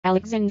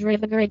Alexandria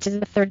the Great is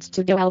the third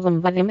studio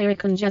album by the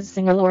American jazz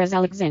singer Lorez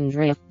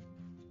Alexandria.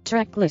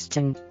 Track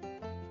listing.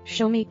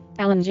 Show Me,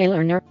 Alan J.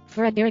 Lerner,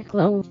 Frederick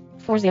Loewe,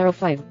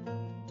 405.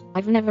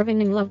 I've Never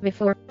Been in Love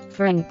Before,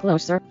 Frank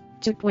Loesser,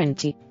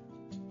 220.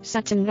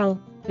 Satin,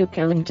 Duke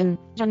Ellington,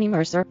 Johnny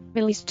Mercer,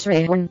 Billy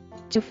Strayhorn,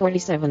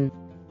 247.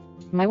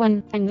 My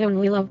One and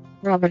Only Love,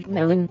 Robert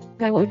Mellin,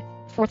 Guywood,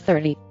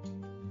 430.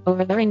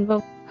 Over the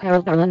Rainbow,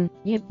 Harold Arlen,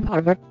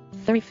 Harburg,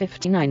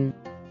 359.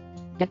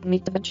 Get Me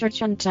to the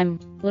Church on Time,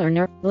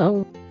 Lerner,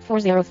 Loewe,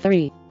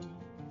 403.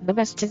 The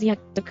Best Is Yet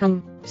to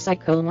Come,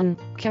 Coleman,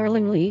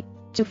 Carolyn, Leigh,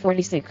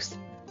 246.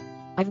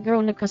 I've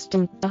Grown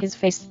Accustomed to His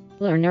Face,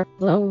 Lerner,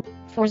 Loewe,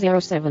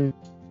 407.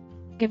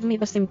 Give Me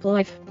the Simple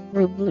Life,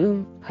 Rube,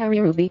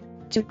 Rube,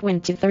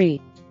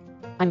 223.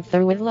 I'm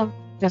Through with Love,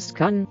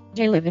 Kahn,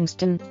 J.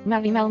 Livingston,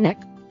 Matty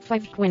Malneck,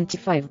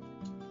 525.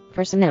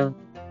 Personnel.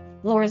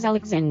 Lorez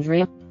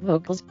Alexandria,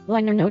 vocals,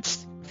 liner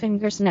notes,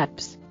 finger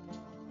snaps.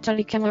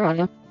 Tutti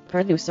Camarata,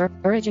 producer,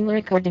 original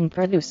recording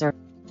producer.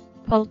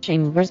 Paul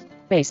Chambers,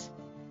 bass.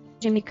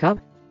 Jimmy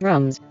Cobb,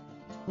 drums.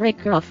 Ray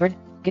Crawford,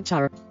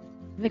 guitar.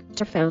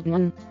 Victor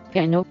Feldman,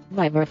 piano,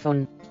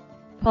 vibraphone.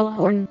 Paul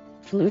Horn,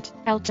 flute,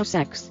 alto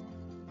sax.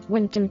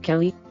 Wynton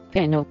Kelly,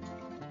 piano.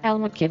 Al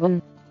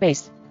McKibben,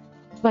 bass.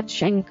 Bud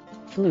Shank,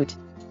 flute.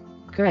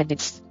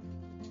 Credits.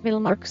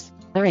 Bill Marks,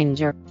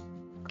 arranger.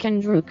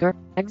 Ken Drucker,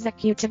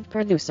 executive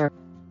producer.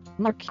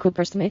 Mark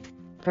Cooper Smith,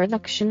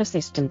 production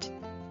assistant.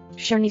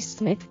 Shirley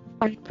Smith,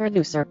 art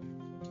producer.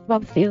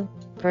 Bob Thiel,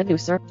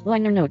 producer,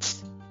 liner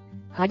notes.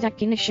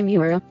 Hideki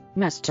Nishimura,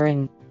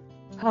 mastering.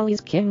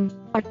 Hollis King,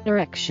 art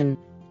direction.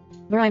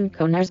 Brian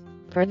Conars,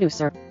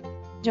 producer.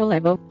 Joe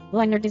Lebo,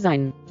 liner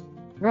design.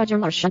 Roger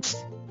Marshantz,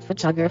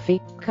 photography,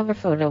 cover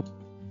photo.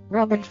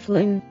 Robert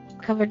Flynn,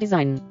 cover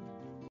design.